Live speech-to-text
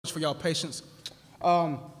for y'all patience.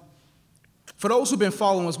 For those who've been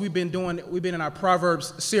following us, we've been in our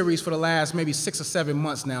Proverbs series for the last maybe 6 or 7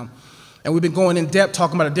 months now. And we've been going in depth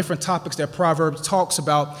talking about the different topics that Proverbs talks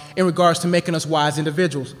about in regards to making us wise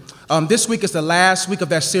individuals. This week is the last week of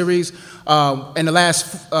that series. In the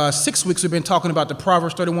last 6 weeks, we've been talking about the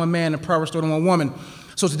Proverbs 31 man and Proverbs 31 woman.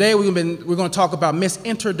 So today we're going to talk about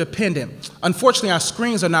Interdependent. Unfortunately, our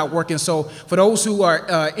screens are not working. So for those who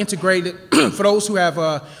are integrated, for those who have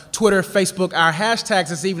Twitter, Facebook, our hashtags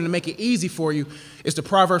this evening to make it easy for you is the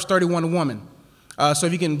Proverbs 31 woman. So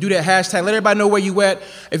if you can do that hashtag, let everybody know where you at.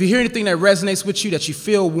 If you hear anything that resonates with you, that you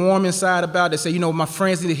feel warm inside about, that say, you know, my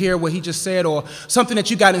friends need to hear what he just said, or something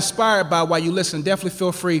that you got inspired by while you listen, definitely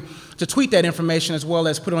feel free to tweet that information as well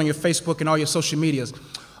as put it on your Facebook and all your social medias.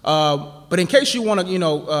 But in case you want to,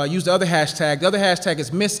 use the other hashtag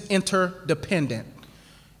is Miss Interdependent.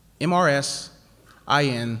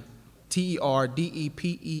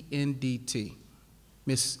 MRSINTERDEPENDT.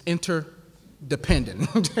 Miss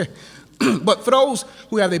Interdependent. But for those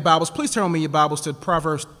who have their Bibles, please turn with me your Bibles to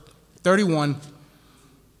Proverbs 31,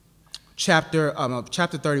 chapter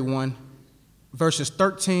 31, verses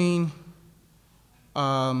 13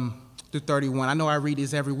 through 31. I know I read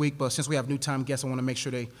these every week, but since we have new time guests, I want to make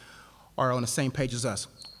sure they are on the same page as us.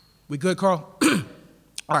 We good, Carl?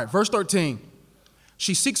 All right, verse 13.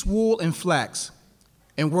 She seeks wool and flax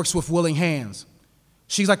and works with willing hands.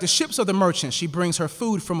 She's like the ships of the merchant. She brings her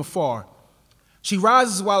food from afar. She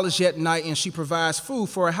rises while it's yet night, and she provides food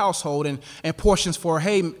for her household and portions for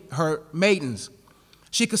her maidens.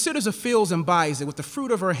 She considers the fields and buys it. With the fruit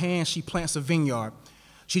of her hand, she plants a vineyard.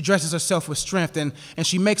 She dresses herself with strength, and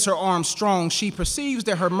she makes her arms strong. She perceives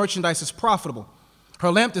that her merchandise is profitable. Her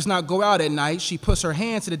lamp does not go out at night. She puts her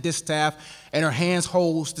hand to the distaff, and her hands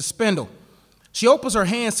holds the spindle. She opens her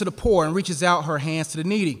hands to the poor and reaches out her hands to the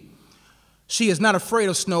needy. She is not afraid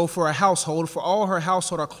of snow for her household, for all her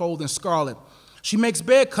household are clothed in scarlet. She makes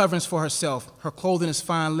bed coverings for herself. Her clothing is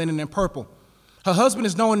fine linen and purple. Her husband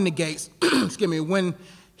is known in the gates. When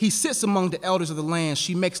he sits among the elders of the land,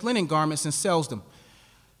 she makes linen garments and sells them.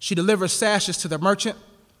 She delivers sashes to the merchant.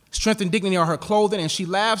 Strength and dignity are her clothing, and she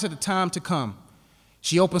laughs at the time to come.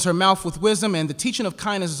 She opens her mouth with wisdom, and the teaching of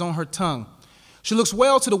kindness is on her tongue. She looks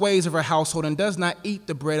well to the ways of her household and does not eat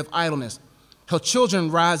the bread of idleness. Her children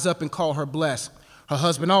rise up and call her blessed. Her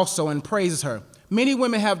husband also, and praises her. Many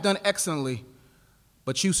women have done excellently,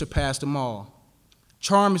 but you surpass them all.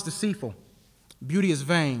 Charm is deceitful. Beauty is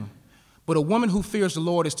vain. But a woman who fears the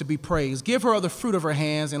Lord is to be praised. Give her of the fruit of her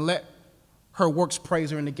hands, and let her works praise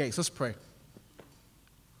her in the gates. Let's pray.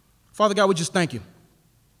 Father God, we just thank you.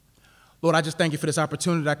 Lord, I just thank you for this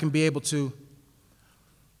opportunity that I can be able to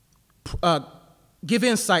give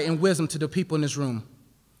insight and wisdom to the people in this room.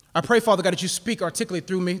 I pray, Father God, that you speak articulate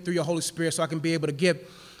through me, through your Holy Spirit, so I can be able to give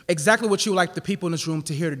exactly what you would like the people in this room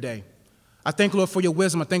to hear today. I thank you, Lord, for your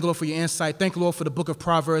wisdom. I thank you, Lord, for your insight. Thank you, Lord, for the book of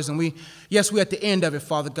Proverbs. And we're at the end of it,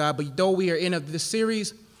 Father God, but though we are in this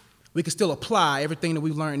series, we can still apply everything that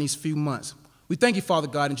we've learned in these few months. We thank you, Father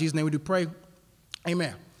God. In Jesus' name we do pray.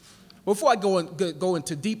 Amen. Before I go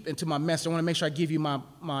deep into my message, I want to make sure I give you my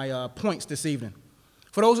points this evening.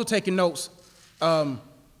 For those who are taking notes, no,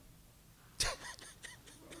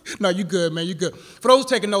 you good, man, you good. For those who are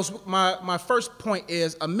taking notes, my first point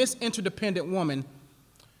is a interdependent woman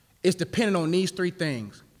is dependent on these three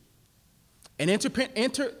things. An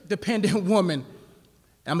interdependent woman,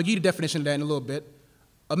 I'm going to give you the definition of that in a little bit.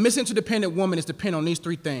 A interdependent woman is dependent on these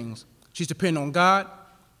three things. She's dependent on God,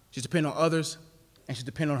 she's dependent on others, and she's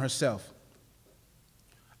dependent on herself.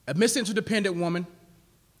 A interdependent woman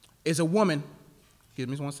is a woman, give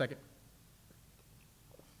me 1 second,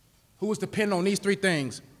 who is dependent on these three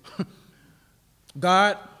things.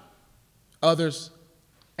 God, others,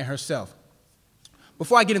 and herself.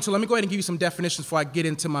 Before I get into it, let me go ahead and give you some definitions before I get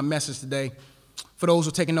into my message today. For those who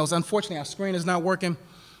are taking notes, unfortunately, our screen is not working.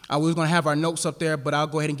 We were going to have our notes up there, but I'll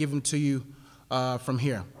go ahead and give them to you from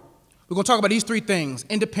here. We're going to talk about these three things: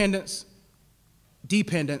 independence,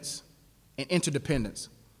 dependence, and interdependence.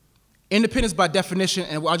 Independence by definition,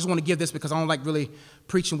 and I just want to give this because I don't like really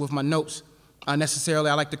preaching with my notes necessarily.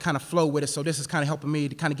 I like to kind of flow with it, so this is kind of helping me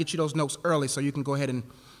to kind of get you those notes early so you can go ahead and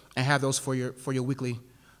have those for your weekly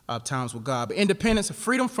times with God. But independence,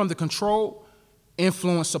 freedom from the control,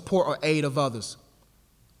 influence, support, or aid of others.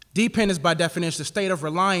 Dependence, by definition, the state of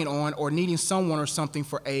relying on or needing someone or something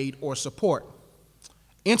for aid or support.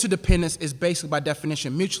 Interdependence is basically, by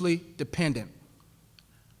definition, mutually dependent.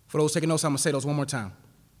 For those taking notes, I'm going to say those one more time.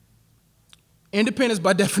 Independence,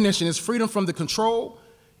 by definition, is freedom from the control,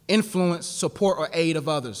 influence, support, or aid of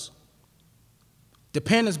others.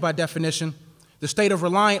 Dependence, by definition, the state of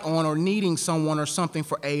relying on or needing someone or something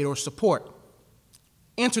for aid or support.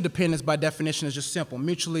 Interdependence, by definition, is just simple,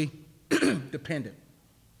 mutually dependent.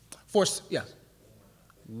 Yes.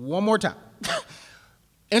 One more time.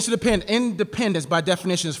 Independence, by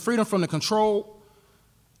definition, is freedom from the control,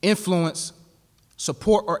 influence,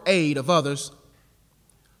 support, or aid of others.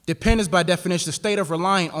 Dependence, by definition, the state of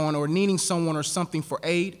relying on or needing someone or something for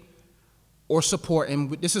aid or support.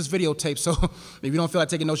 And this is videotape, so if you don't feel like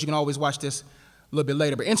taking notes, you can always watch this a little bit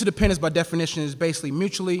later. But interdependence, by definition, is basically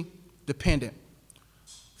mutually dependent.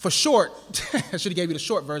 For short, I should have gave you the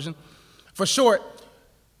short version. For short,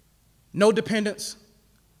 no dependence,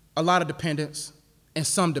 a lot of dependence, and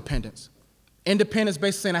some dependence. Independence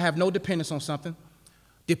basically saying I have no dependence on something.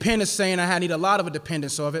 Dependence saying I need a lot of a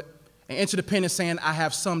dependence of it. And interdependence saying I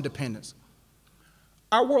have some dependence.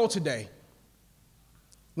 Our world today,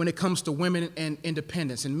 when it comes to women and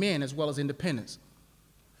independence, and men as well as independence,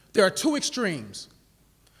 there are two extremes.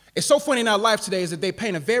 It's so funny in our life today is that they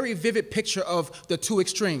paint a very vivid picture of the two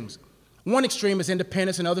extremes. One extreme is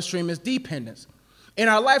independence, and the other extreme is dependence. In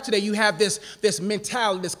our life today, you have this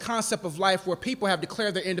mentality, this concept of life where people have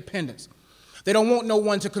declared their independence. They don't want no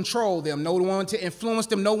one to control them, no one to influence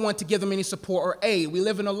them, no one to give them any support or aid. We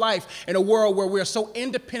live in a world where we are so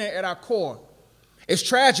independent at our core. It's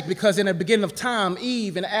tragic because in the beginning of time,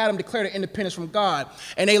 Eve and Adam declared their independence from God.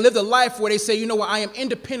 And they lived a life where they say, you know what, I am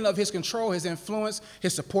independent of his control, his influence,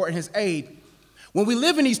 his support, and his aid. When we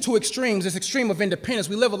live in these two extremes, this extreme of independence,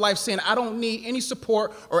 we live a life saying, I don't need any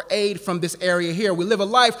support or aid from this area here. We live a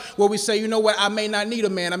life where we say, you know what, I may not need a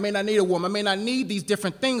man, I may not need a woman, I may not need these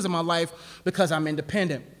different things in my life because I'm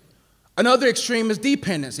independent. Another extreme is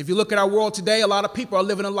dependence. If you look at our world today, a lot of people are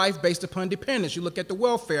living a life based upon dependence. You look at the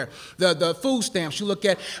welfare, the food stamps. You look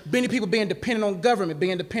at many people being dependent on government,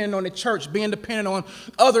 being dependent on the church, being dependent on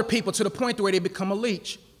other people to the point where they become a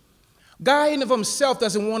leech. God in and of himself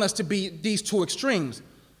doesn't want us to be these two extremes.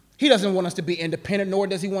 He doesn't want us to be independent, nor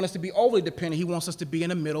does he want us to be overly dependent. He wants us to be in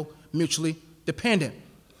the middle, mutually dependent.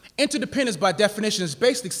 Interdependence, by definition, is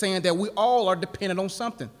basically saying that we all are dependent on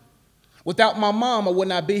something. Without my mom, I would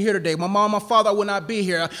not be here today. My mom, my father, I would not be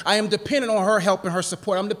here. I am dependent on her help and her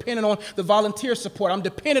support. I'm dependent on the volunteer support. I'm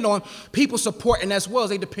dependent on people's support, and as well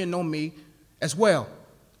as they depend on me as well.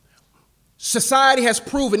 Society has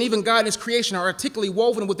proven, even God in his creation are articulately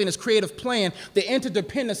woven within his creative plan, the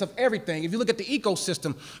interdependence of everything. If you look at the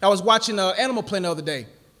ecosystem, I was watching Animal Planet the other day,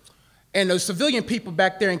 and the civilian people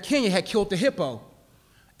back there in Kenya had killed the hippo.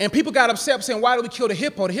 And people got upset saying, why did we kill the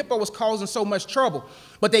hippo? The hippo was causing so much trouble.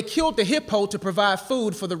 But they killed the hippo to provide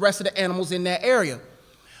food for the rest of the animals in that area.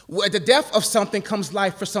 At the death of something comes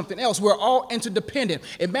life for something else. We're all interdependent.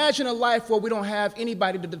 Imagine a life where we don't have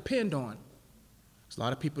anybody to depend on. There's a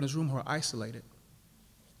lot of people in this room who are isolated,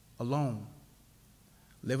 alone,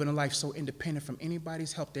 living a life so independent from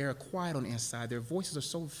anybody's help. They're quiet on the inside. Their voices are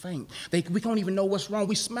so faint. We don't even know what's wrong.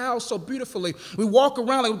 We smile so beautifully. We walk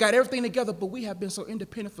around like we got everything together, but we have been so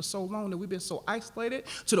independent for so long that we've been so isolated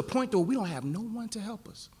to the point where we don't have no one to help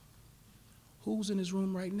us. Who's in this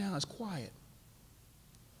room right now is quiet,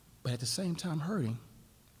 but at the same time hurting.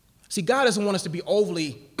 See, God doesn't want us to be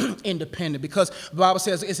overly independent because the Bible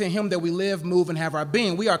says it's in him that we live, move, and have our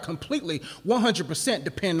being. We are completely 100%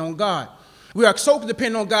 dependent on God. We are so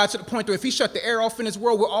dependent on God to the point that if he shut the air off in this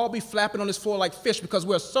world, we'll all be flapping on this floor like fish because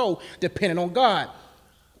we're so dependent on God.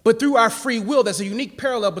 But through our free will, there's a unique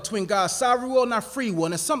parallel between God's sovereign will and our free will.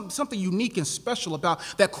 And there's something unique and special about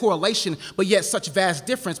that correlation, but yet such vast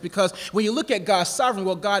difference because when you look at God's sovereign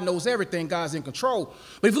will, God knows everything, God's in control.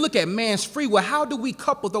 But if you look at man's free will, how do we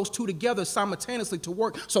couple those two together simultaneously to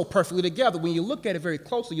work so perfectly together? When you look at it very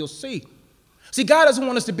closely, you'll see. See, God doesn't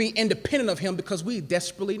want us to be independent of him because we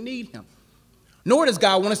desperately need him. Nor does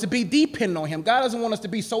God want us to be dependent on him. God doesn't want us to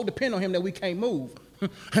be so dependent on him that we can't move.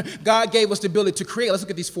 God gave us the ability to create. Let's look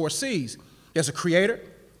at these 4 C's. There's a creator,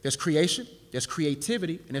 there's creation, there's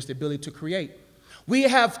creativity, and there's the ability to create. We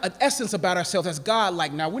have an essence about ourselves as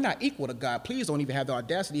God-like. Now, we're not equal to God. Please don't even have the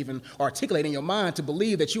audacity to even articulate in your mind to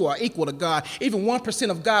believe that you are equal to God. Even 1%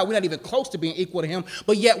 of God, we're not even close to being equal to him,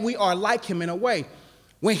 but yet we are like him in a way.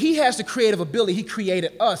 When he has the creative ability, he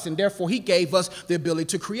created us, and therefore he gave us the ability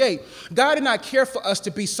to create. God did not care for us to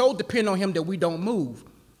be so dependent on him that we don't move.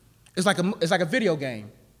 It's like a video game.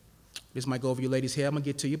 This might go over your ladies' head. I'm going to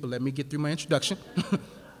get to you, but let me get through my introduction.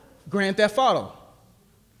 Grand Theft Auto.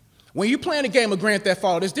 When you're playing a game of Grand Theft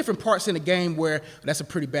Auto, there's different parts in the game where that's a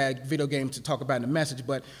pretty bad video game to talk about in the message,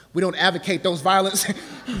 but we don't advocate those violence.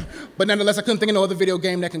 But nonetheless, I couldn't think of no other video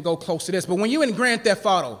game that can go close to this. But when you're in Grand Theft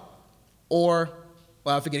Auto,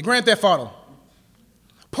 Grand Theft Auto,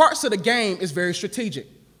 parts of the game is very strategic.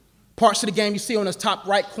 Parts of the game you see on this top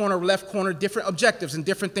right corner, left corner, different objectives and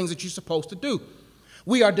different things that you're supposed to do.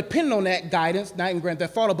 We are dependent on that guidance, not in Grand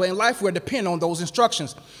Theft Auto, but in life we're dependent on those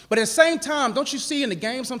instructions. But at the same time, don't you see in the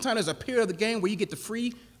game sometimes there's a period of the game where you get to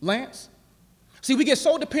freelance? See, we get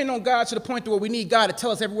so dependent on God to the point where we need God to tell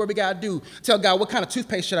us everywhere we got to do. Tell God, what kind of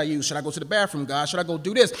toothpaste should I use? Should I go to the bathroom, God? Should I go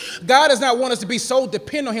do this? God does not want us to be so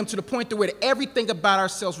dependent on him to the point to where everything about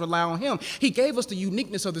ourselves rely on him. He gave us the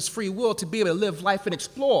uniqueness of this free will to be able to live life and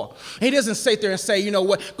explore. He doesn't sit there and say, you know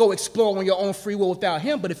what, go explore on your own free will without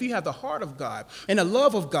him. But if you have the heart of God and the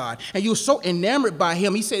love of God and you're so enamored by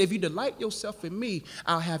him, he said, if you delight yourself in me,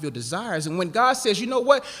 I'll have your desires. And when God says, you know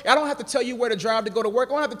what, I don't have to tell you where to drive to go to work.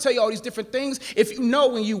 I don't have to tell you all these different things. If you know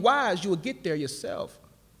when you're wise, you will get there yourself.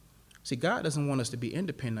 See, God doesn't want us to be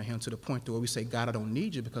independent of him to the point where we say, God, I don't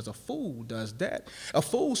need you, because a fool does that. A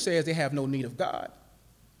fool says they have no need of God.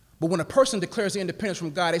 But when a person declares their independence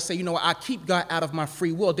from God, they say, you know what, I keep God out of my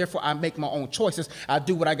free will, therefore I make my own choices. I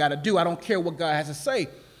do what I got to do. I don't care what God has to say.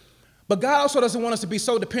 But God also doesn't want us to be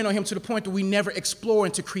so dependent on him to the point that we never explore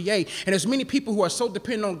and to create. And there's many people who are so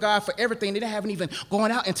dependent on God for everything, they haven't even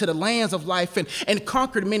gone out into the lands of life and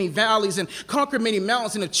conquered many valleys and conquered many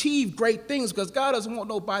mountains and achieved great things, because God doesn't want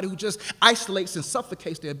nobody who just isolates and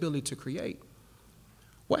suffocates their ability to create.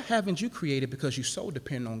 What haven't you created because you're so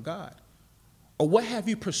dependent on God? Or what have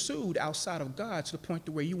you pursued outside of God to the point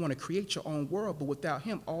to where you want to create your own world, but without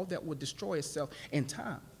him, all that will destroy itself in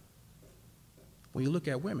time? When you look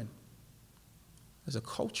at women, there's a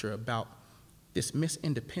culture about this Miss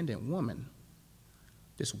Independent woman,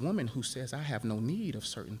 this woman who says, I have no need of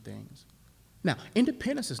certain things. Now,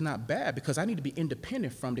 independence is not bad, because I need to be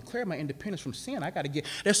independent from, declare my independence from sin.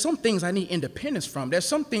 There's some things I need independence from. There's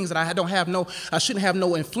some things that I shouldn't have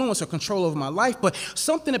no influence or control over my life, but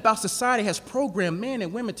something about society has programmed men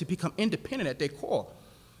and women to become independent at their core.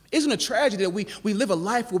 Isn't it a tragedy that we live a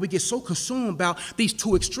life where we get so consumed about these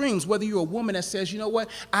two extremes, whether you're a woman that says, you know what,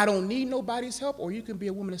 I don't need nobody's help, or you can be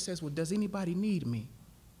a woman that says, well, does anybody need me?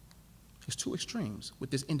 There's two extremes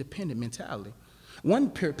with this independent mentality. One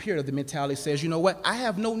period of the mentality says, you know what, I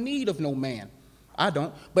have no need of no man. I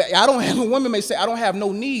don't. But I don't have, a woman may say, I don't have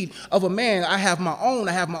no need of a man. I have my own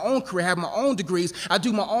career, I have my own degrees. I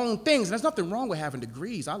do my own things. And there's nothing wrong with having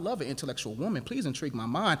degrees. I love an intellectual woman. Please intrigue my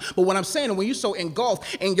mind. But what I'm saying is, when you're so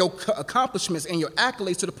engulfed in your accomplishments and your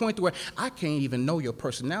accolades to the point to where I can't even know your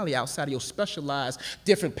personality outside of your specialized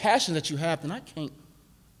different passions that you have, then I can't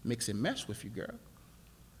mix and mesh with you, girl.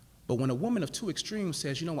 But when a woman of two extremes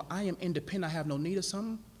says, you know what, I am independent, I have no need of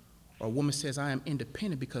something, or a woman says, I am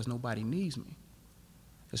independent because nobody needs me,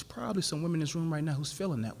 there's probably some women in this room right now who's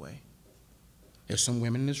feeling that way. There's some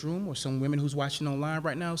women in this room, or some women who's watching online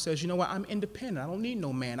right now who says, you know what, I'm independent. I don't need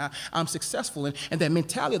no man. I'm successful. And that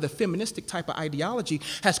mentality of the feministic type of ideology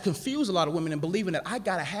has confused a lot of women in believing that I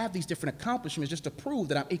got to have these different accomplishments just to prove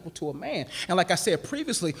that I'm equal to a man. And like I said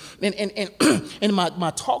previously, in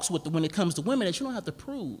my talks when it comes to women, that you don't have to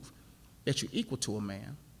prove that you're equal to a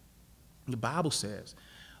man. The Bible says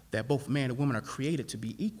that both man and woman are created to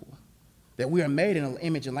be equal, that we are made in the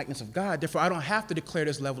image and likeness of God. Therefore, I don't have to declare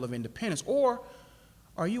this level of independence. Or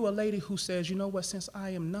are you a lady who says, you know what, since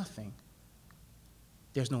I am nothing,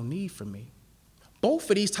 there's no need for me? Both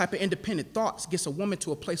of these type of independent thoughts gets a woman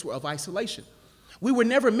to a place of isolation. We were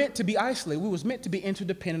never meant to be isolated. We was meant to be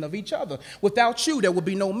interdependent of each other. Without you, there would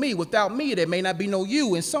be no me. Without me, there may not be no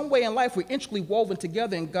you. In some way in life, we're intricately woven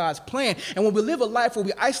together in God's plan. And when we live a life where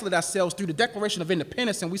we isolate ourselves through the declaration of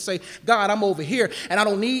independence and we say, God, I'm over here, and I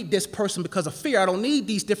don't need this person because of fear. I don't need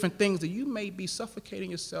these different things, that you may be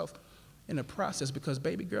suffocating yourself in the process, because,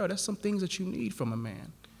 baby girl, there's some things that you need from a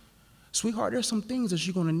man. Sweetheart, there's some things that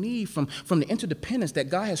you're going to need from the interdependence that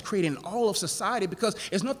God has created in all of society, because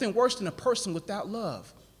there's nothing worse than a person without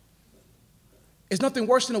love. It's nothing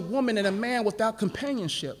worse than a woman and a man without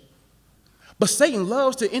companionship. But Satan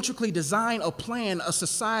loves to intricately design a plan, a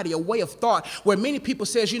society, a way of thought where many people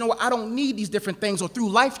says, you know what, I don't need these different things. Or through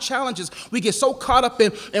life challenges, we get so caught up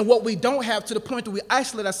in what we don't have to the point that we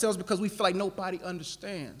isolate ourselves because we feel like nobody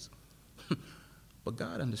understands. But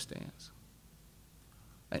God understands.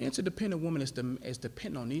 An interdependent woman is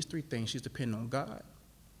dependent on these three things. She's dependent on God,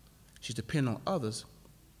 she's dependent on others,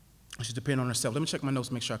 and she's dependent on herself. Let me check my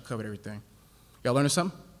notes, make sure I covered everything. Y'all learning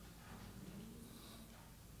something?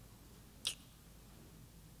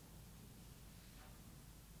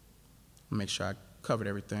 Make sure I covered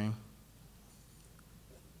everything.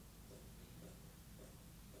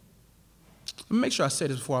 Let me make sure I say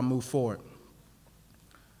this before I move forward.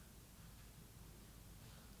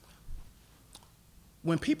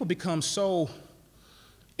 When people become so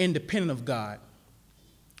independent of God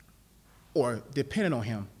or dependent on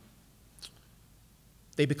him,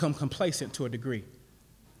 they become complacent to a degree.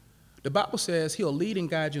 The Bible says he'll lead and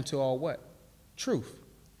guide you into all what? Truth.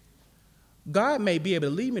 God may be able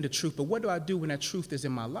to lead me to truth, but what do I do when that truth is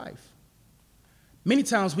in my life? Many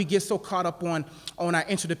times we get so caught up on our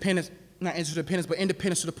interdependence, not interdependence, but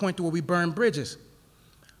independence to the point to where we burn bridges.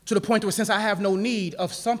 To the point where since I have no need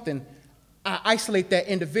of something, I isolate that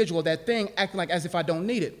individual, that thing, acting like as if I don't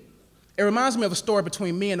need it. It reminds me of a story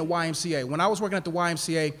between me and the YMCA. When I was working at the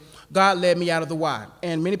YMCA, God led me out of the Y.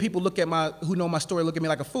 And many people who know my story look at me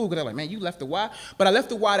like a fool because they're like, man, you left the Y? But I left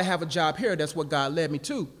the Y to have a job here. That's what God led me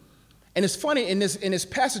to. And it's funny, in this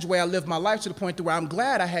passageway, I lived my life to the point to where I'm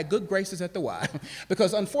glad I had good graces at the Y,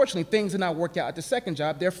 because unfortunately, things did not work out at the second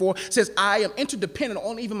job. Therefore, since I am interdependent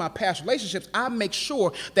on even my past relationships, I make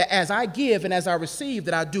sure that as I give and as I receive,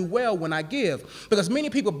 that I do well when I give. Because many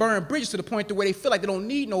people burn bridges to the point to where they feel like they don't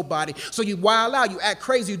need nobody. So you wild out, you act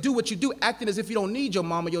crazy, you do what you do, acting as if you don't need your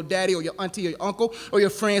mama, your daddy, or your auntie, or your uncle, or your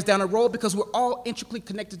friends down the road, because we're all intricately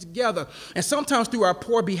connected together. And sometimes through our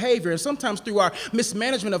poor behavior, and sometimes through our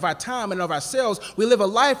mismanagement of our time and of ourselves, we live a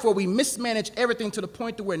life where we mismanage everything to the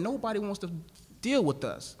point to where nobody wants to deal with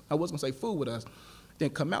us. I was going to say fool with us.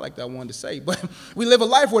 Didn't come out like that I wanted to say, but we live a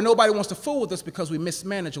life where nobody wants to fool with us because we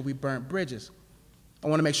mismanage or we burn bridges. I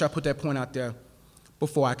want to make sure I put that point out there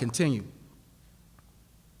before I continue.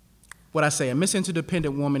 What I say, a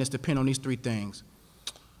interdependent woman is dependent on these three things.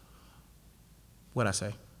 What I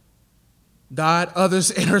say? God, others,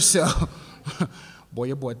 and herself. Boy,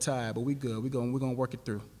 your boy tired, but we good. We're gonna work it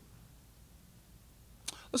through.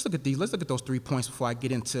 Let's look at these. Let's look at those 3 points before I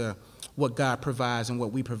get into what God provides and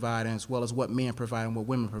what we provide, as well as what men provide and what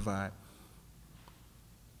women provide.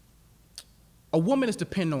 A woman is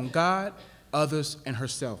dependent on God, others, and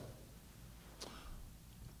herself.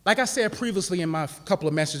 Like I said previously in my couple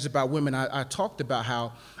of messages about women, I talked about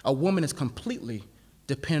how a woman is completely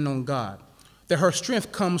dependent on God. That her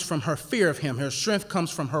strength comes from her fear of him. Her strength comes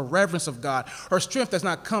from her reverence of God. Her strength does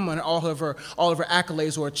not come on all of her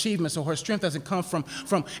accolades or achievements, or her strength doesn't come from,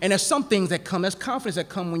 and there's some things that come, there's confidence that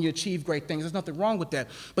come when you achieve great things. There's nothing wrong with that.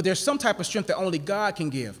 But there's some type of strength that only God can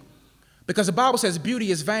give. Because the Bible says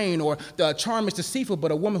beauty is vain, or the charm is deceitful,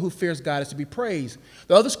 but a woman who fears God is to be praised.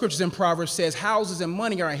 The other scriptures in Proverbs says houses and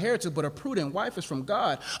money are inherited, but a prudent wife is from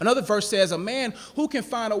God. Another verse says a man who can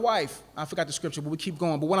find a wife. I forgot the scripture, but we keep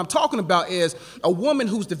going. But what I'm talking about is a woman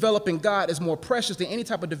who's developing God is more precious than any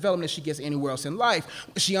type of development she gets anywhere else in life.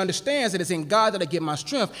 She understands that it's in God that I get my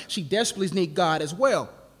strength. She desperately needs God as well.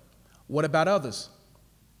 What about others?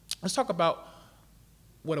 Let's talk about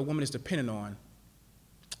what a woman is dependent on.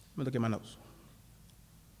 Let me look at my notes.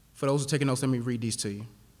 For those who are taking notes, let me read these to you.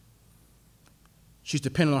 She's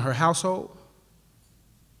dependent on her household.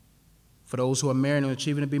 For those who are married and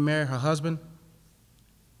achieving to be married, her husband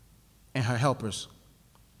and her helpers.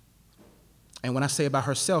 And when I say about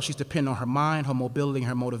herself, she's dependent on her mind, her mobility, and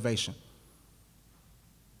her motivation.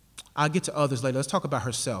 I'll get to others later. Let's talk about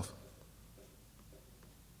herself.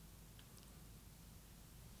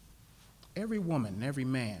 Every woman and every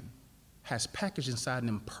man has packaged inside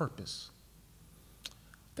them purpose.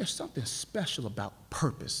 There's something special about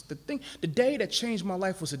purpose. The day that changed my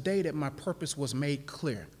life was the day that my purpose was made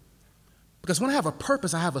clear. Because when I have a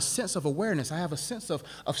purpose, I have a sense of awareness. I have a sense of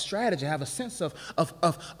strategy. I have a sense of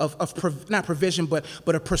not provision, but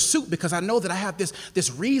a pursuit, because I know that I have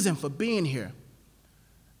this reason for being here.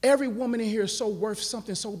 Every woman in here is so worth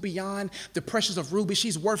something so beyond the precious of ruby.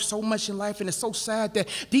 She's worth so much in life, and it's so sad that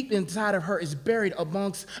deep inside of her is buried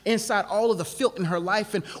inside all of the filth in her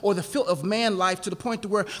life or the filth of man life, to the point to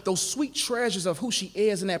where those sweet treasures of who she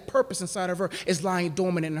is and that purpose inside of her is lying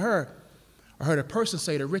dormant in her. I heard a person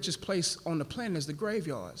say the richest place on the planet is the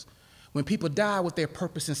graveyards, when people die with their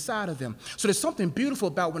purpose inside of them. So there's something beautiful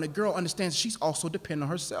about when a girl understands she's also dependent on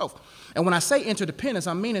herself. And when I say interdependence,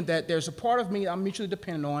 I'm meaning that there's a part of me I'm mutually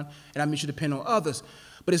dependent on, and I'm mutually dependent on others.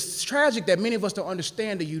 But it's tragic that many of us don't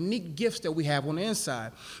understand the unique gifts that we have on the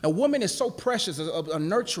inside. A woman is so precious, a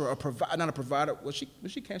nurturer, not a provider. Well, she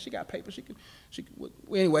got paper.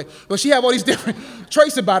 Anyway, but she have all these different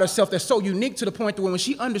traits about herself that's so unique, to the point that when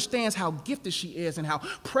she understands how gifted she is and how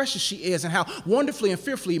precious she is and how wonderfully and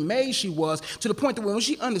fearfully made she was, to the point that when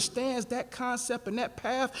she understands that concept and that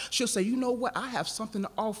path, she'll say, you know what, I have something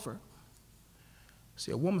to offer.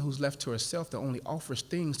 See, a woman who's left to herself that only offers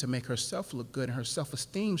things to make herself look good and her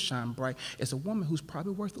self-esteem shine bright is a woman who's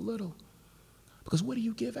probably worth a little. Because what do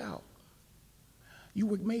you give out? You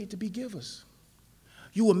were made to be givers.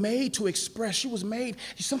 You were made to express. You was made,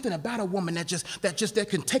 something about a woman that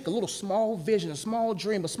can take a little small vision, a small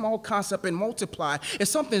dream, a small concept and multiply. It's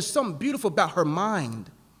something beautiful about her mind.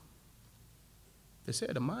 They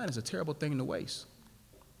said the mind is a terrible thing to waste.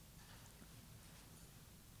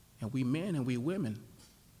 And we men and we women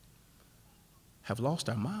have lost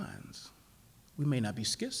our minds. We may not be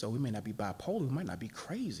schizo, we may not be bipolar, we might not be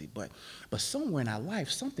crazy, but somewhere in our life,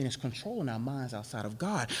 something is controlling our minds outside of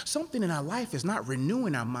God. Something in our life is not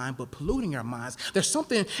renewing our mind, but polluting our minds. There's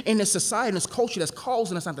something in this society, in this culture, that's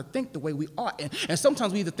causing us not to think the way we ought. And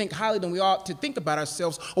sometimes we either think highly than we ought to think about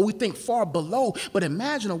ourselves, or we think far below. But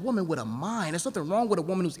imagine a woman with a mind. There's something wrong with a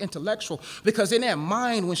woman who's intellectual, because in that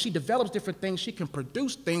mind, when she develops different things, she can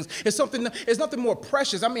produce things. It's nothing more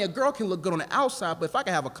precious. I mean, a girl can look good on the outside, but if I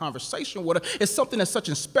can have a conversation with her, it's something that's such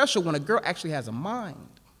and special when a girl actually has a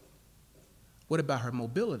mind. What about her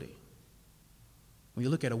mobility? When you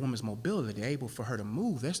look at a woman's mobility, they're able for her to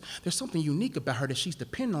move. There's something unique about her that she's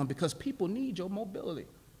dependent on, because people need your mobility.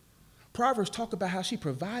 Proverbs talk about how she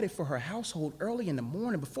provided for her household early in the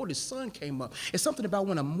morning before the sun came up. It's something about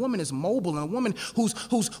when a woman is mobile and a woman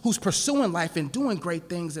who's pursuing life and doing great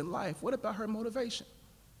things in life. What about her motivation?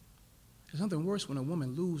 There's something worse when a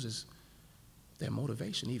woman loses their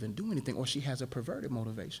motivation to even do anything, or she has a perverted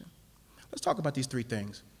motivation. Let's talk about these three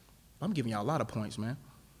things. I'm giving y'all a lot of points, man.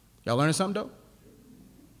 Y'all learning something, though?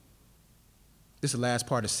 This is the last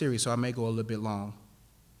part of the series, so I may go a little bit long.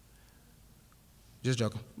 Just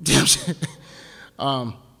joking.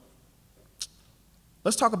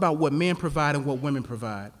 Let's talk about what men provide and what women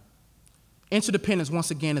provide. Interdependence, once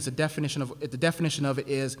again, is the definition of it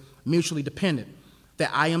is mutually dependent. That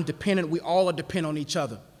I am dependent, we all are dependent on each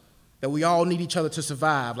other. That we all need each other to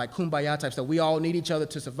survive, like kumbaya type stuff. We all need each other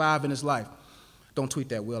to survive in this life. Don't tweet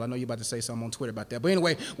that, Will. I know you're about to say something on Twitter about that. But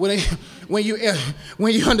anyway, when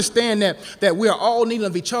you understand that we are all needing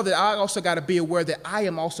of each other, I also got to be aware that I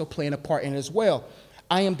am also playing a part in it as well.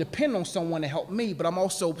 I am dependent on someone to help me, but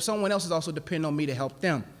someone else is also dependent on me to help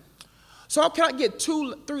them. So can I get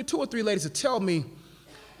two or three ladies to tell me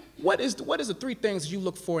what is the three things you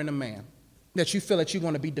look for in a man that you feel that you're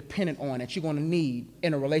going to be dependent on, that you're going to need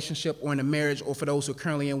in a relationship or in a marriage, or for those who are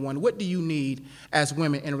currently in one? What do you need as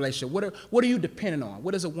women in a relationship? What are you dependent on?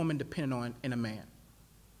 What is a woman dependent on in a man?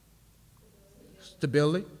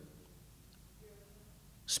 Stability,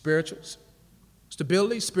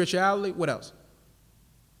 stability, spirituality. What else?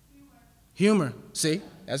 Humor. See,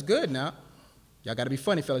 that's good now. Y'all got to be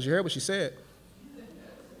funny, fellas. You heard what she said.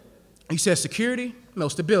 You said security, no,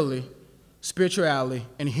 stability, spirituality,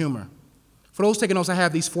 and humor. For those taking notes, I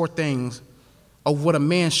have these four things of what a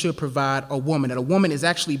man should provide a woman, that a woman is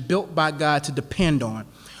actually built by God to depend on.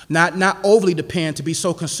 Not overly depend, to be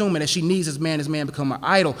so consuming that she needs his man become her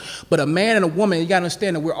idol. But a man and a woman, you got to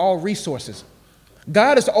understand that we're all resources.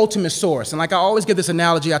 God is the ultimate source. And like I always give this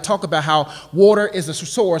analogy, I talk about how water is the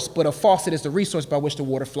source, but a faucet is the resource by which the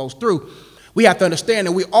water flows through. We have to understand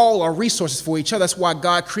that we all are resources for each other. That's why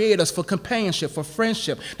God created us for companionship, for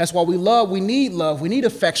friendship. That's why we need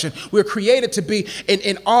affection. We're created to be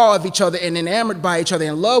in awe of each other and enamored by each other,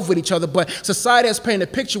 in love with each other. But society has painted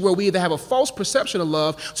a picture where we either have a false perception of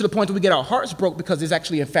love to the point that we get our hearts broke because there's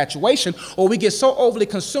actually infatuation, or we get so overly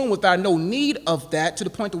consumed with our no need of that to the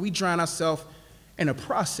point that we drown ourselves in a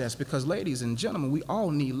process. Because, ladies and gentlemen, we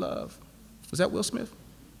all need love. Was that Will Smith?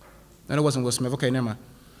 No, it wasn't Will Smith. Okay, never mind.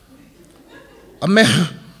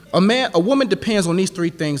 A woman depends on these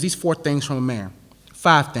these four things from a man.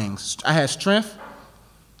 5 things. I had strength,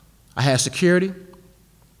 I had security,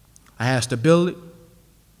 I had stability,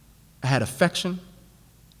 I had affection,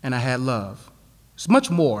 and I had love. It's much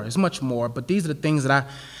more, but these are the things that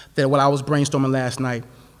while I was brainstorming last night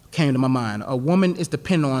came to my mind. A woman is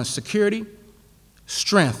dependent on security,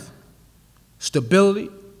 strength, stability,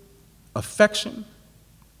 affection,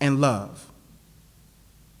 and love.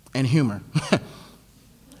 And humor.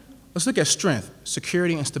 Let's look at strength,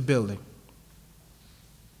 security, and stability.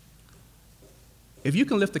 If you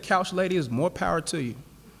can lift the couch, ladies, more power to you.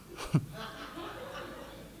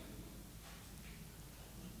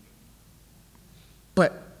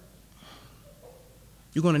 But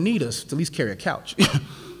you're going to need us to at least carry a couch.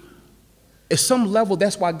 At some level,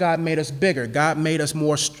 that's why God made us bigger. God made us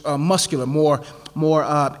more muscular, more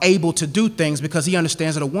able to do things, because he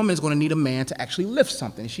understands that a woman is going to need a man to actually lift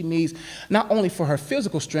something. She needs not only for her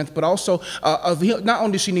physical strength, but also not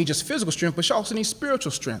only does she need just physical strength, but she also needs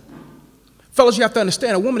spiritual strength. Fellas, you have to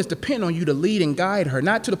understand, a woman is dependent on you to lead and guide her,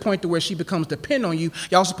 not to the point to where she becomes dependent on you.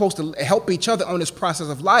 Y'all supposed to help each other on this process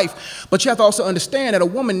of life, but you have to also understand that a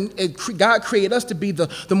woman, God created us to be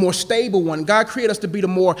the more stable one. God created us to be a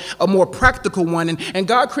more practical one, and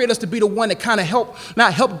God created us to be the one that kind of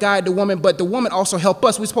not help guide the woman, but the woman also help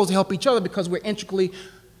us. We're supposed to help each other because we're intricately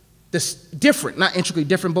different, not intricately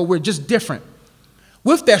different, but we're just different.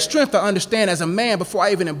 With that strength, I understand as a man, before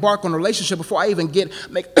I even embark on a relationship, before I even get,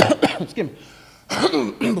 excuse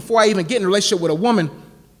me, before I even get in a relationship with a woman,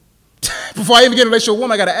 Before I even get in a relationship with a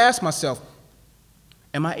woman, I got to ask myself,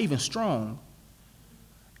 am I even strong?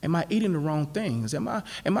 Am I eating the wrong things? Am I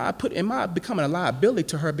becoming a liability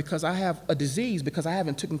to her because I have a disease, because I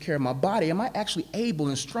haven't taken care of my body? Am I actually able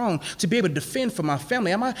and strong to be able to defend for my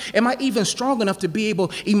family? Am I even strong enough to be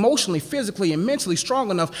able, emotionally, physically, and mentally strong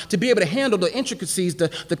enough to be able to handle the intricacies,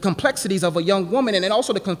 the complexities of a young woman, and then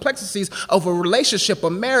also the complexities of a relationship, a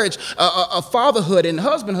marriage, a fatherhood and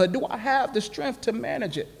husbandhood? Do I have the strength to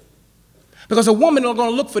manage it? Because a woman is going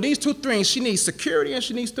to look for these two things. She needs security and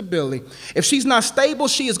she needs stability. If she's not stable,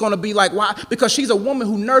 she is going to be like, why? Because she's a woman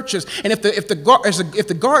who nurtures. And if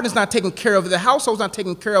the garden is not taken care of, if the household's not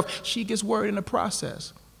taken care of, she gets worried in the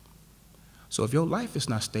process. So if your life is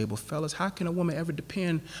not stable, fellas, how can a woman ever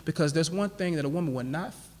depend? Because there's one thing that a woman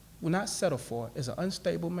will not settle for is an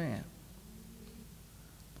unstable man.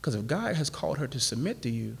 Because if God has called her to submit to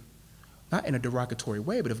you, not in a derogatory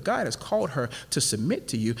way, but if God has called her to submit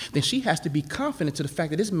to you, then she has to be confident to the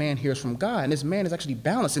fact that this man hears from God, and this man is actually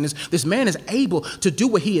balanced, and this man is able to do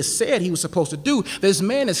what he has said he was supposed to do. This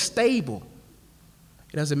man is stable.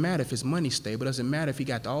 It doesn't matter if his money's stable. It doesn't matter if he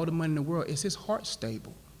got all the money in the world. Is his heart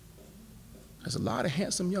stable? There's a lot of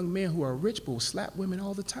handsome young men who are rich but will slap women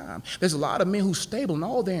all the time. There's a lot of men who's stable in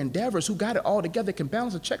all their endeavors, who got it all together, can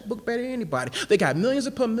balance a checkbook better than anybody. They got millions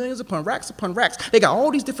upon racks upon racks. They got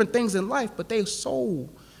all these different things in life, but their soul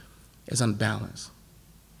is unbalanced.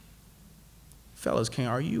 Fellas,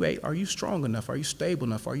 are you strong enough? Are you stable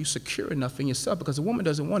enough? Are you secure enough in yourself? Because a woman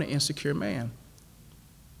doesn't want an insecure man.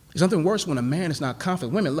 There's something worse when a man is not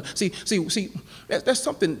confident. Women, see, that's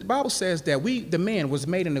something. The Bible says that the man was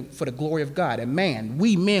made for the glory of God.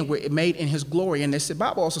 We men were made in his glory. And the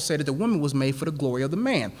Bible also said that the woman was made for the glory of the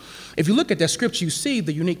man. If you look at that scripture, you see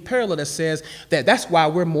the unique parallel that says that that's why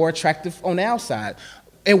we're more attractive on the outside.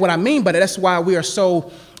 And what I mean by that, that's why we are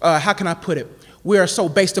so, how can I put it? We are so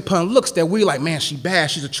based upon looks that we're like, man, she's bad,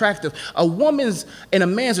 she's attractive. A woman's and a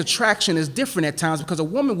man's attraction is different at times, because a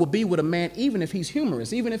woman will be with a man even if he's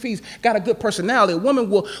humorous, even if he's got a good personality. A woman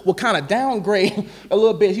will kind of downgrade a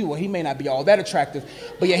little bit. He may not be all that attractive,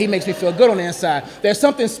 but yeah, he makes me feel good on the inside. There's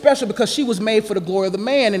something special because she was made for the glory of the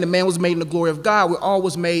man, and the man was made in the glory of God. We're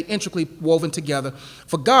always made intricately woven together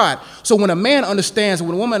for God. So when a man understands,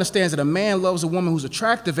 when a woman understands that a man loves a woman who's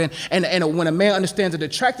attractive, and when a man understands that the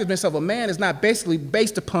attractiveness of a man is not basically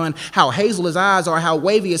based upon how hazel his eyes are, how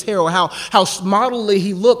wavy his hair, or how modelly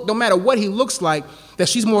he looks, no matter what he looks like, that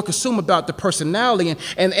she's more consumed about the personality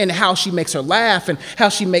and how she makes her laugh, and how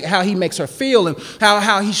he makes her feel, and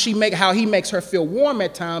how he makes her feel warm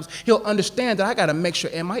at times. He'll understand that I got to make sure,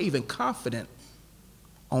 am I even confident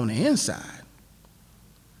on the inside?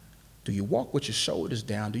 Do you walk with your shoulders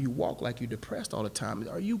down? Do you walk like you're depressed all the time?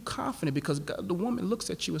 Are you confident? Because God, the woman looks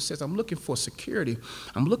at you and says, I'm looking for security.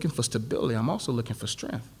 I'm looking for stability. I'm also looking for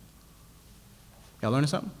strength. Y'all learning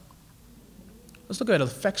something? Let's look at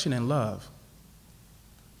affection and love.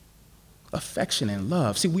 Affection and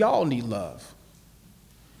love. See, we all need love.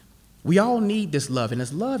 We all need this love, and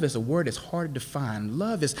this love is a word that's hard to define.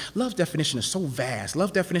 Love's definition is so vast.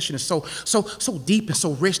 Love definition is so deep and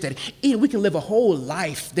so rich that we can live a whole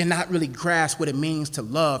life then not really grasp what it means to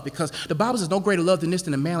love, because the Bible says no greater love than this,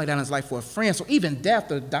 than a man lay down his life for a friend. So even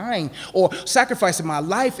death or dying or sacrificing my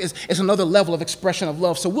life is another level of expression of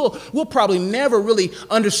love. So we'll probably never really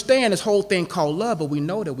understand this whole thing called love, but we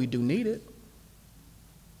know that we do need it.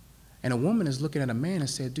 And a woman is looking at a man and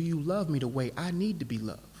said, do you love me the way I need to be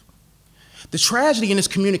loved? The tragedy in this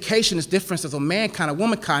communication is difference of a mankind, a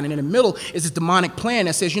womankind, and in the middle is this demonic plan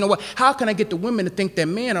that says, you know what, how can I get the women to think that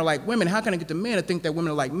men are like women? How can I get the men to think that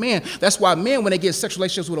women are like men? That's why men, when they get in sexual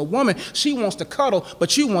relationships with a woman, she wants to cuddle,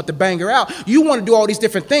 but you want to bang her out. You want to do all these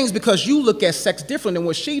different things because you look at sex different than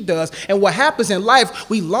what she does. And what happens in life,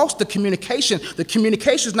 we lost the communication. The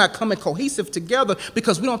communication is not coming cohesive together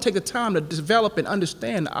because we don't take the time to develop and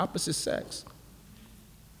understand the opposite sex.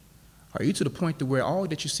 Are you to the point to where all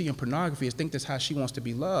that you see in pornography is think that's how she wants to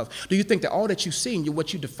be loved? Do you think that all that you see and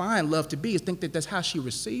what you define love to be is think that that's how she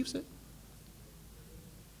receives it?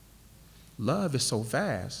 Love is so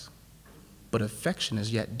vast, but affection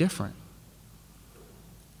is yet different.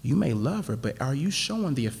 You may love her, but are you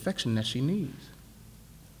showing the affection that she needs?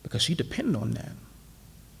 Because she depends on that.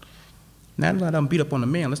 Now that I'm beat up on the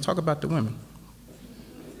man, let's talk about the women.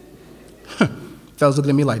 Fellas looking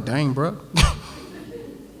at me like, dang, bro.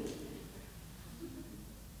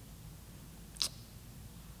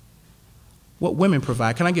 What women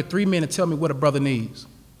provide. Can I get 3 men to tell me what a brother needs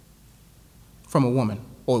from a woman?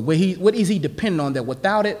 Or what is he dependent on that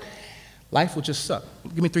without it, life would just suck?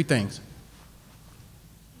 Give me 3 things.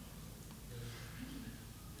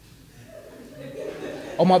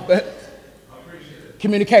 Oh, my bad.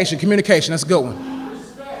 Communication. That's a good one.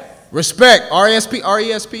 Respect.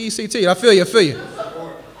 R-E-S-P-E-C-T. I feel you.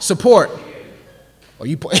 Support.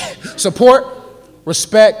 Support,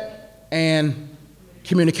 respect, and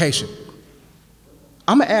communication.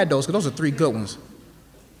 I'm going to add those because those are 3 good ones.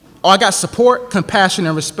 Oh, I got support, compassion,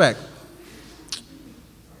 and respect.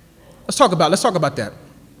 Let's talk about that.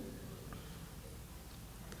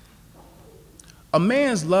 A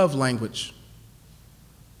man's love language,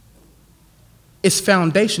 its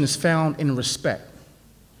foundation is found in respect.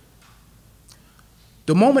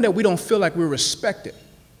 The moment that we don't feel like we're respected,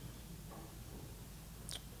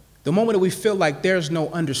 the moment that we feel like there's no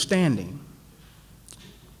understanding,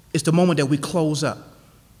 it's the moment that we close up.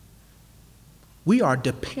 We are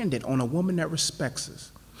dependent on a woman that respects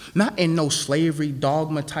us. Not in no slavery,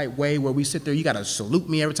 dogma type way where we sit there, you got to salute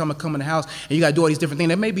me every time I come in the house, and you got to do all these different things.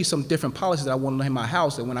 There may be some different policies that I want in my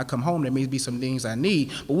house, and when I come home, there may be some things I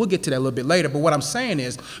need, but we'll get to that a little bit later. But what I'm saying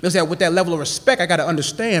is that with that level of respect, I got to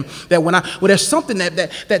understand that when there's something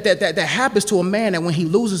that happens to a man that when he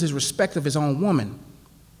loses his respect of his own woman,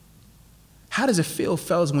 how does it feel,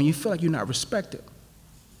 fellas, when you feel like you're not respected?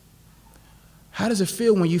 How does it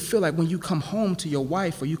feel when you feel like when you come home to your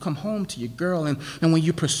wife or you come home to your girl and when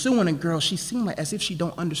you're pursuing a girl, she seems like as if she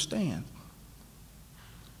don't understand?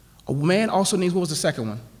 A man also needs, what was the second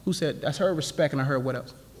one? Who said, that's her respect, and I heard what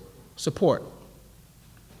else? Support.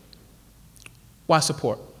 Why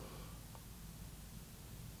support?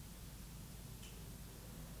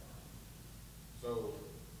 So,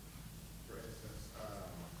 for instance,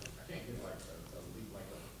 I can't give like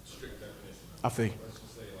a strict definition. I feel you. Let's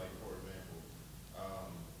just say, like, for example, a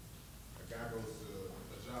guy goes to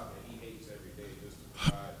a job that he hates every day just to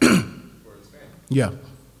provide for his family. Yeah.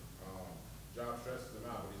 Job stresses him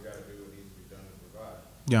out, but he's got to do what needs to be done to provide.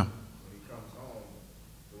 Yeah. When he comes home,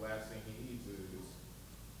 the last thing he needs is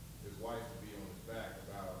his wife to be on his back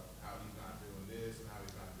about how he's not doing this and how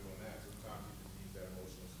he's not doing that. Sometimes he just needs that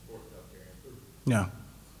emotional support to help carry him through. Yeah.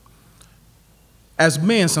 As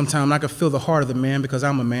men, sometimes I can feel the heart of the man because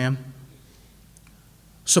I'm a man.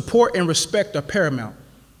 Support and respect are paramount.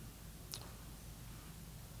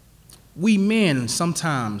 We men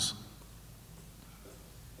sometimes,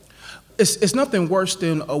 it's nothing worse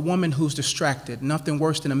than a woman who's distracted, nothing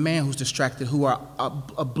worse than a man who's distracted, who are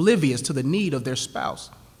oblivious to the need of their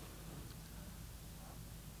spouse.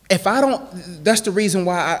 If I don't, that's the reason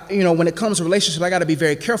why, when it comes to relationships, I got to be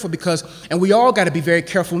very careful and we all got to be very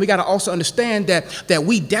careful. And we got to also understand that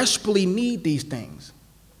we desperately need these things.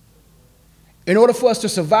 In order for us to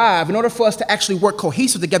survive, in order for us to actually work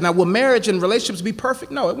cohesive together. Now, will marriage and relationships be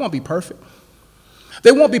perfect? No, it won't be perfect.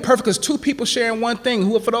 They won't be perfect because 2 people sharing one thing.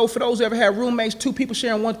 For those who ever had roommates, 2 people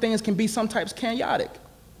sharing one thing can be sometimes chaotic.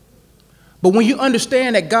 But when you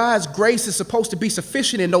understand that God's grace is supposed to be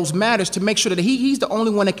sufficient in those matters to make sure that He's the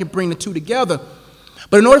only one that can bring the 2 together.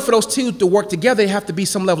 But in order for those 2 to work together, there have to be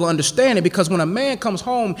some level of understanding, because when a man comes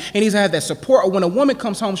home and he doesn't have that support, or when a woman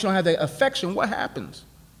comes home, she don't have that affection, what happens?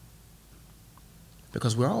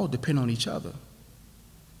 Because we're all dependent on each other.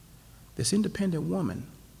 This independent woman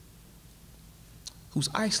who's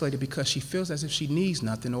isolated because she feels as if she needs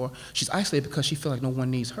nothing, or she's isolated because she feels like no one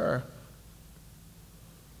needs her,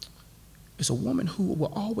 is a woman who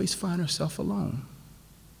will always find herself alone.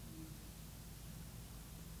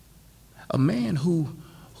 A man who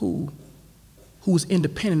is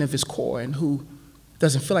independent of his core and who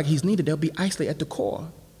doesn't feel like he's needed, they'll be isolated at the core.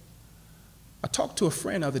 I talked to a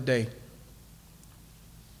friend the other day,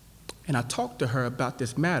 and I talked to her about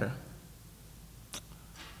this matter.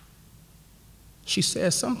 She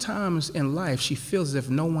says sometimes in life she feels as if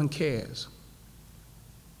no one cares.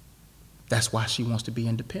 That's why she wants to be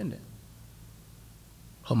independent.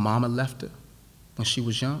 Her mama left her when she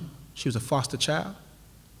was young. She was a foster child.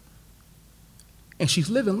 And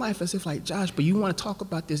she's living life as if like, Josh, but you want to talk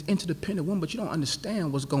about this interdependent woman, but you don't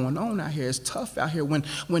understand what's going on out here. It's tough out here when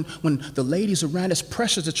the ladies around, there's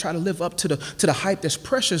pressures to try to live up to the hype. There's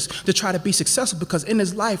pressures to try to be successful, because in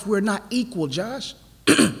this life, we're not equal, Josh.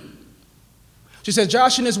 She says,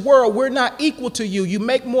 Josh, in this world, we're not equal to you. You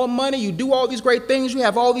make more money. You do all these great things. You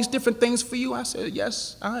have all these different things for you. I said,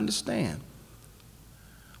 yes, I understand.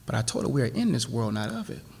 But I told her we're in this world, not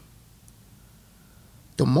of it.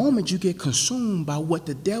 The moment you get consumed by what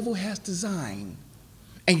the devil has designed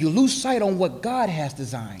and you lose sight on what God has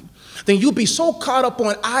designed, then you'll be so caught up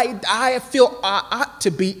on, I feel I ought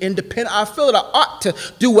to be independent. I feel that I ought to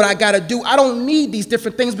do what I got to do. I don't need these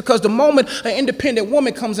different things, because the moment an independent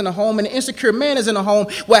woman comes in a home and an insecure man is in a home,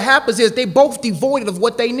 what happens is they both devoid of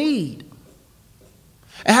what they need.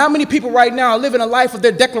 And how many people right now are living a life of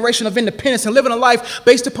their Declaration of Independence and living a life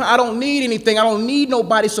based upon, I don't need anything, I don't need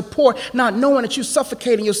nobody's support, not knowing that you're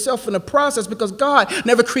suffocating yourself in the process because God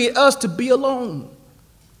never created us to be alone.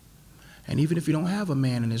 And even if you don't have a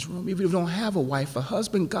man in this room, even if you don't have a wife, a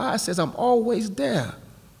husband, God says, I'm always there.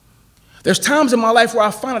 There's times in my life where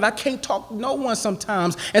I find that I can't talk to no one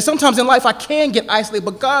sometimes. And sometimes in life I can get isolated,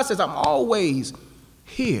 but God says, I'm always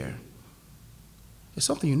here. There's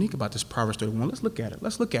something unique about this Proverbs 31. Let's look at it.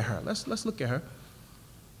 Let's look at her. Let's look at her.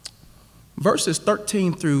 Verses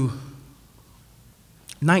 13 through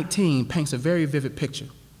 19 paints a very vivid picture.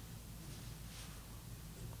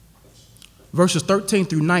 Verses 13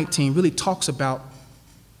 through 19 really talks about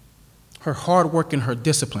her hard work and her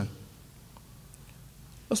discipline.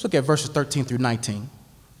 Let's look at verses 13 through 19.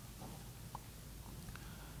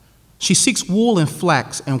 She seeks wool and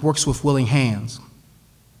flax and works with willing hands.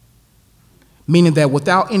 Meaning that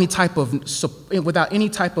without any type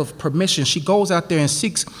of permission, she goes out there and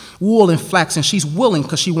seeks wool and flax, and she's willing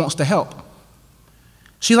because she wants to help.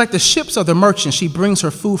 She's like the ships of the merchant. She brings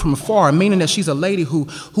her food from afar, meaning that she's a lady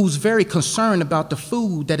who's very concerned about the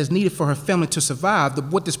food that is needed for her family to survive.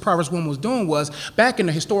 What this Proverbs woman was doing was, back in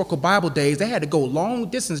the historical Bible days, they had to go long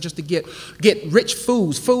distance just to get rich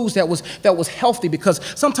foods that was healthy, because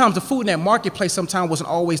sometimes the food in that marketplace sometimes wasn't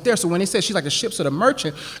always there. So when they said she's like the ships of the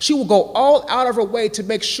merchant, she will go all out of her way to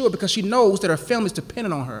make sure, because she knows that her family's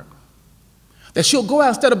dependent on her. That she'll go out,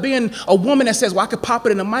 instead of being a woman that says, well, I could pop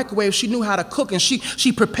it in the microwave. She knew how to cook, and she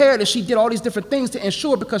prepared, and she did all these different things to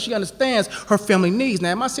ensure, because she understands her family needs.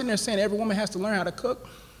 Now, am I sitting there saying every woman has to learn how to cook?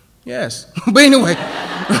 Yes. But anyway,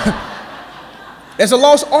 there's a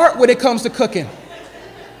lost art when it comes to cooking.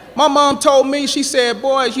 My mom told me, she said,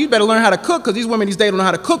 boy, you better learn how to cook, because these women these days don't know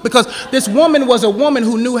how to cook. Because this woman was a woman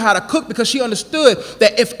who knew how to cook, because she understood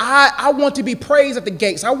that if I want to be praised at the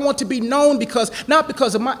gates, I want to be known not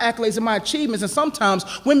because of my accolades and my achievements. And sometimes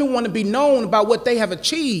women want to be known about what they have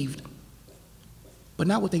achieved, but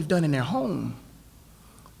not what they've done in their home.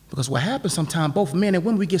 Because what happens sometimes, both men and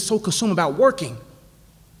women, we get so consumed about working.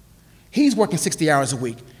 He's working 60 hours a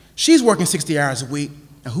week. She's working 60 hours a week.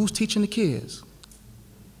 And who's teaching the kids?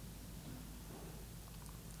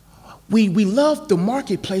 We love the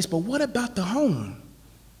marketplace, but what about the home?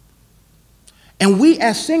 And we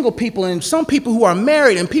as single people, and some people who are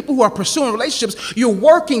married, and people who are pursuing relationships, you're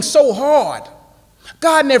working so hard.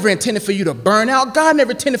 God never intended for you to burn out. God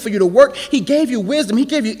never intended for you to work. He gave you wisdom. He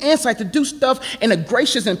gave you insight to do stuff in a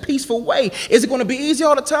gracious and peaceful way. Is it going to be easy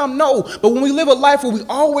all the time? No. But when we live a life where we're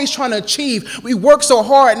always trying to achieve, we work so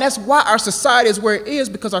hard, and that's why our society is where it is,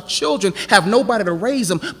 because our children have nobody to raise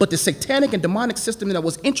them but the satanic and demonic system that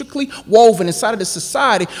was intricately woven inside of the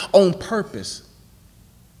society on purpose.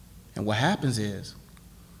 And what happens is,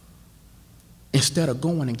 instead of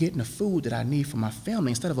going and getting the food that I need for my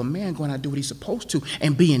family, instead of a man going out and do what he's supposed to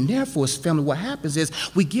and being there for his family, what happens is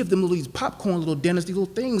we give them these popcorn little dinners, these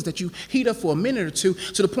little things that you heat up for a minute or two,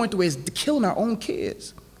 to the point where it's killing our own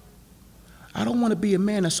kids. I don't want to be a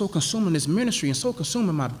man that's so consumed in this ministry and so consumed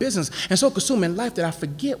in my business and so consumed in life that I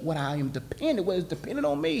forget what I am dependent, what is dependent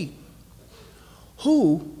on me.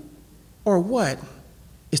 Who or what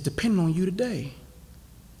is dependent on you today?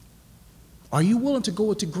 Are you willing to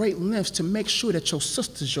go into great lengths to make sure that your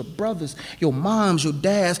sisters, your brothers, your moms, your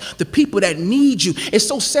dads, the people that need you? It's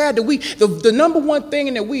so sad that the number one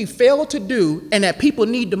thing that we fail to do and that people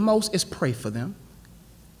need the most is pray for them.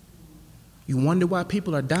 You wonder why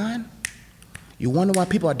people are dying? You wonder why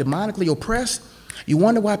people are demonically oppressed? You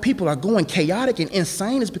wonder why people are going chaotic and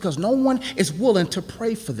insane? It's because no one is willing to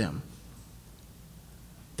pray for them.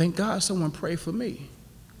 Thank God someone prayed for me.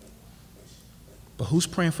 But who's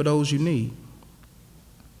praying for those you need?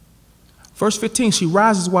 Verse 15, she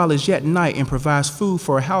rises while it's yet night and provides food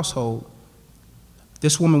for her household.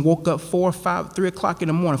 This woman woke up 3 o'clock in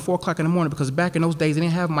the morning, 4 o'clock in the morning, because back in those days, they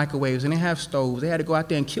didn't have microwaves, they didn't have stoves. They had to go out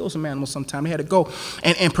there and kill some animals sometime. They had to go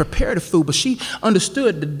and prepare the food. But she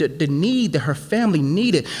understood the need that her family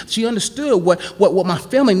needed. She understood what my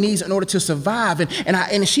family needs in order to survive.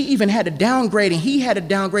 And she even had to downgrade, and he had to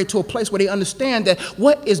downgrade to a place where they understand that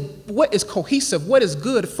what is cohesive, what is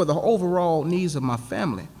good for the overall needs of my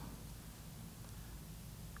family.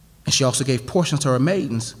 And she also gave portions to her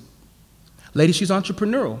maidens. Lady, she's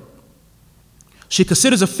entrepreneurial. She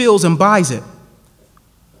considers the fields and buys it.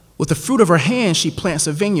 With the fruit of her hand, she plants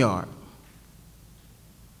a vineyard.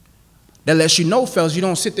 That lets you know, fellas, you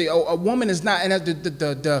don't sit there. A woman is not, and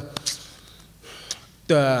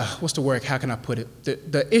what's the word? How can I put it?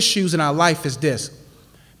 The issues in our life is this.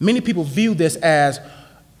 Many people view this as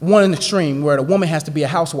one extreme, where the woman has to be a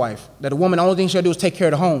housewife. That the woman, the only thing she'll do is take care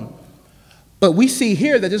of the home. But we see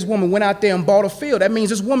here that this woman went out there and bought a field. That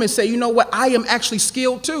means this woman said, you know what, I am actually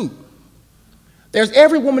skilled too.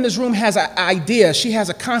 Every woman in this room has an idea. She has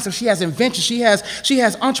a concept. She has invention. She has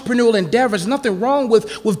entrepreneurial endeavors. There's nothing wrong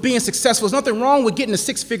with being successful. There's nothing wrong with getting a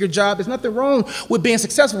six-figure job. There's nothing wrong with being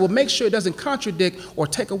successful. But make sure it doesn't contradict or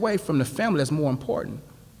take away from the family that's more important.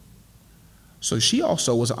 So she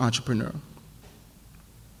also was an entrepreneur.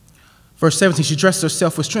 Verse 17, she dresses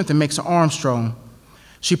herself with strength and makes her arms strong.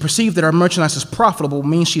 She perceived that her merchandise is profitable,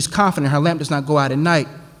 means she's confident her lamp does not go out at night.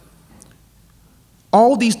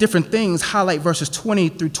 All these different things highlight verses 20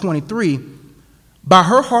 through 23. By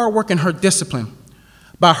her hard work and her discipline,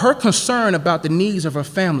 by her concern about the needs of her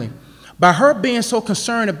family, by her being so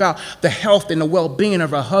concerned about the health and the well-being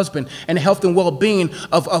of her husband and the health and well-being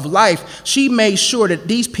of life, she made sure that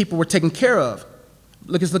these people were taken care of.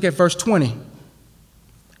 Let's look at verse 20.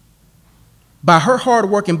 By her hard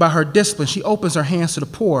work and by her discipline, she opens her hands to the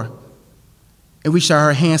poor and reaches out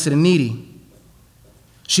her hands to the needy.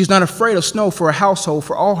 She's not afraid of snow for her household,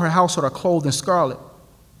 for all her household are clothed in scarlet.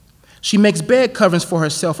 She makes bed coverings for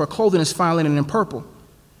herself. Her clothing is fine linen and purple.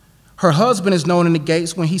 Her husband is known in the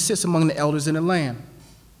gates when he sits among the elders in the land.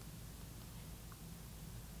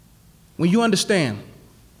 When you understand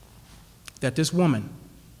that this woman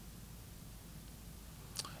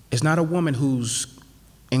is not a woman who's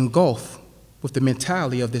engulfed with the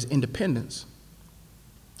mentality of this independence.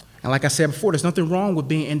 And like I said before, there's nothing wrong with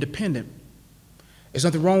being independent. There's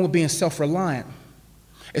nothing wrong with being self-reliant.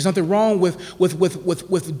 There's nothing wrong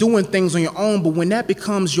with doing things on your own, but when that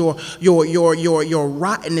becomes your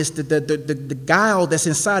rottenness, the guile that's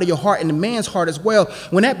inside of your heart and the man's heart as well,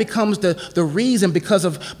 when that becomes the reason because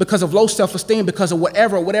of low self-esteem, because of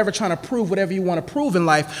whatever trying to prove, whatever you want to prove in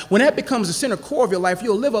life, when that becomes the center core of your life,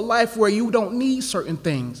 you'll live a life where you don't need certain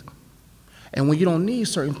things. And when you don't need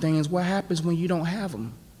certain things, what happens when you don't have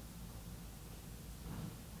them?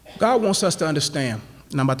 God wants us to understand,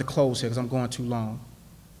 and I'm about to close here because I'm going too long.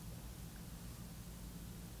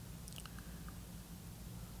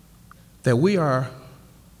 That we are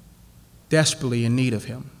desperately in need of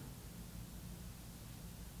him.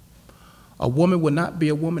 A woman would not be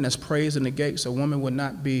a woman that's praised in the gates. A woman would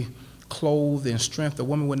not be clothed in strength. A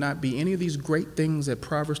woman would not be any of these great things that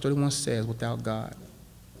Proverbs 31 says without God.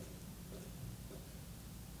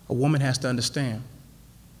 A woman has to understand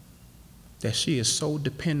that she is so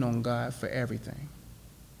dependent on God for everything.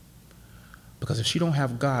 Because if she don't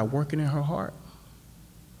have God working in her heart,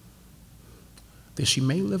 then she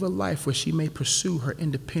may live a life where she may pursue her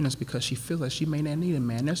independence because she feels like she may not need a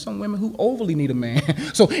man. There's some women who overly need a man.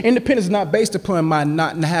 So independence is not based upon my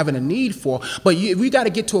not having a need for, but we got to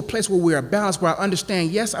get to a place where we are balanced, where I understand,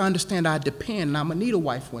 yes, I understand I depend, and I'm going to need a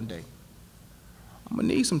wife one day. I'm going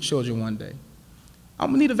to need some children one day. I'm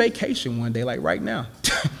going to need a vacation one day, like right now.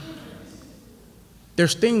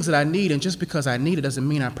 There's things that I need, and just because I need it doesn't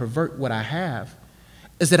mean I pervert what I have.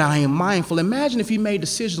 Is that I am mindful. Imagine if you made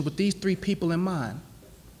decisions with these three people in mind.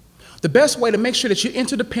 The best way to make sure that you're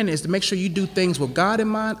interdependent is to make sure you do things with God in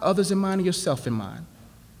mind, others in mind, and yourself in mind.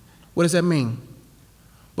 What does that mean?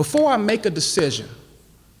 Before I make a decision,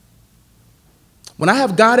 when I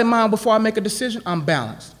have God in mind before I make a decision, I'm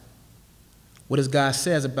balanced. What does God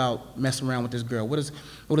says about messing around with this girl? What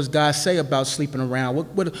does God say about sleeping around?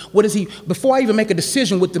 What is he, before I even make a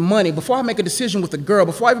decision with the money, before I make a decision with the girl,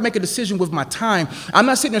 before I even make a decision with my time, I'm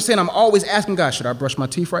not sitting there saying I'm always asking God, should I brush my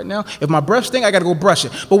teeth right now? If my breath stinks, I got to go brush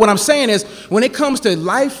it. But what I'm saying is, when it comes to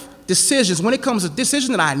life decisions, when it comes to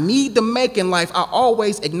decisions that I need to make in life, I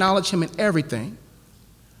always acknowledge him in everything.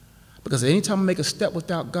 Because anytime I make a step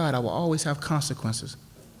without God, I will always have consequences.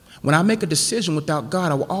 When I make a decision without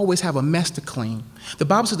God, I will always have a mess to clean. The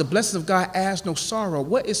Bible says the blessings of God adds no sorrow.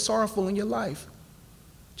 What is sorrowful in your life?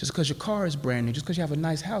 Just because your car is brand new, just because you have a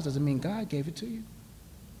nice house doesn't mean God gave it to you.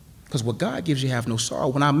 Because what God gives you have no sorrow.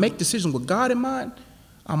 When I make decisions with God in mind,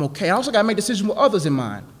 I'm okay. I also got to make decisions with others in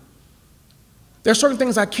mind. There are certain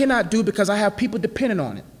things I cannot do because I have people dependent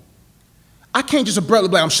on it. I can't just abruptly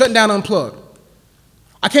be like, I'm shutting down Unplugged.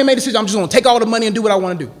 I can't make decisions. I'm just going to take all the money and do what I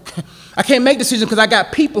want to do. I can't make decisions because I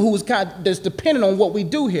got people that's dependent on what we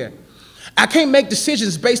do here. I can't make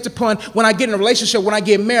decisions based upon when I get in a relationship, when I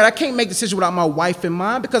get married. I can't make decisions without my wife in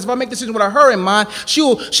mind, because if I make decisions without her in mind,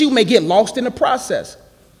 she may get lost in the process.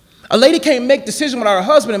 A lady can't make decisions without her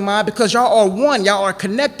husband in mind, because y'all are one. Y'all are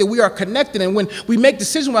connected. We are connected. And when we make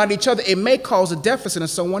decisions without each other, it may cause a deficit in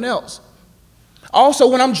someone else. Also,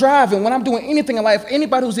 when I'm driving, when I'm doing anything in life,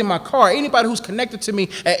 anybody who's in my car, anybody who's connected to me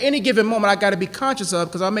at any given moment, I got to be conscious of,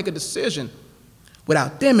 because I'll make a decision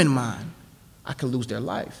without them in mind, I could lose their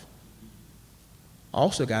life. I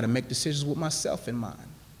also got to make decisions with myself in mind.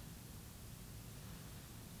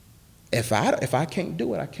 If I can't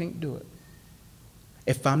do it, I can't do it.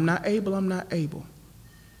 If I'm not able, I'm not able.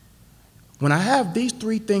 When I have these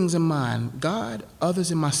three things in mind, God,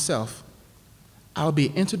 others, and myself, I'll be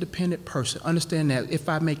an interdependent person. Understand that if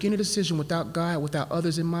I make any decision without God, without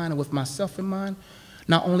others in mind, and with myself in mind,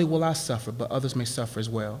 not only will I suffer, but others may suffer as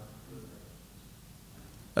well.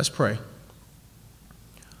 Let's pray.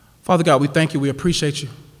 Father God, we thank you. We appreciate you.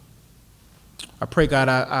 I pray, God,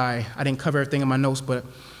 I didn't cover everything in my notes, but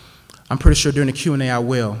I'm pretty sure during the Q&A I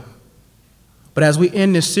will. But as we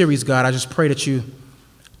end this series, God, I just pray that you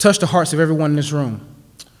touch the hearts of everyone in this room,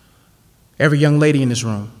 every young lady in this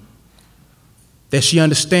room, that she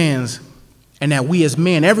understands, and that we as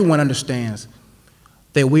men, everyone understands,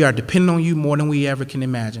 that we are dependent on you more than we ever can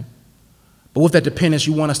imagine. But with that dependence,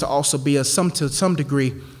 you want us to also be, to some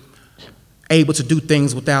degree, able to do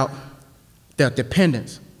things without that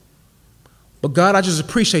dependence. But God, I just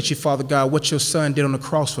appreciate you, Father God, what your son did on the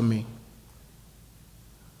cross for me.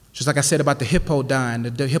 Just like I said about the hippo dying,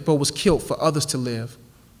 the hippo was killed for others to live,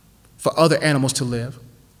 for other animals to live.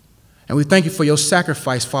 And we thank you for your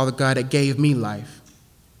sacrifice, Father God, that gave me life.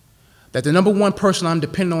 That the number one person I'm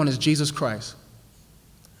dependent on is Jesus Christ.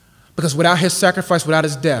 Because without his sacrifice, without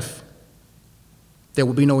his death, there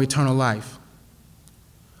will be no eternal life.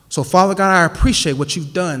 So, Father God, I appreciate what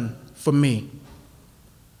you've done for me.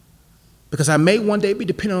 Because I may one day be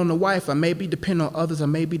dependent on the wife, I may be dependent on others, I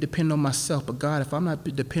may be dependent on myself. But God, if I'm not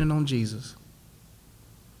dependent on Jesus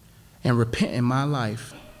and repent in my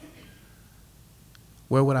life,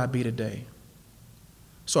 where would I be today?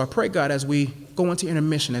 So I pray, God, as we go into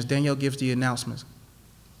intermission, as Danielle gives the announcements,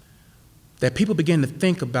 that people begin to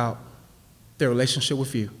think about their relationship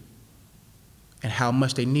with you and how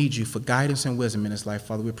much they need you for guidance and wisdom in this life.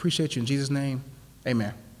 Father, we appreciate you in Jesus' name.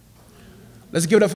 Amen. Let's give it up.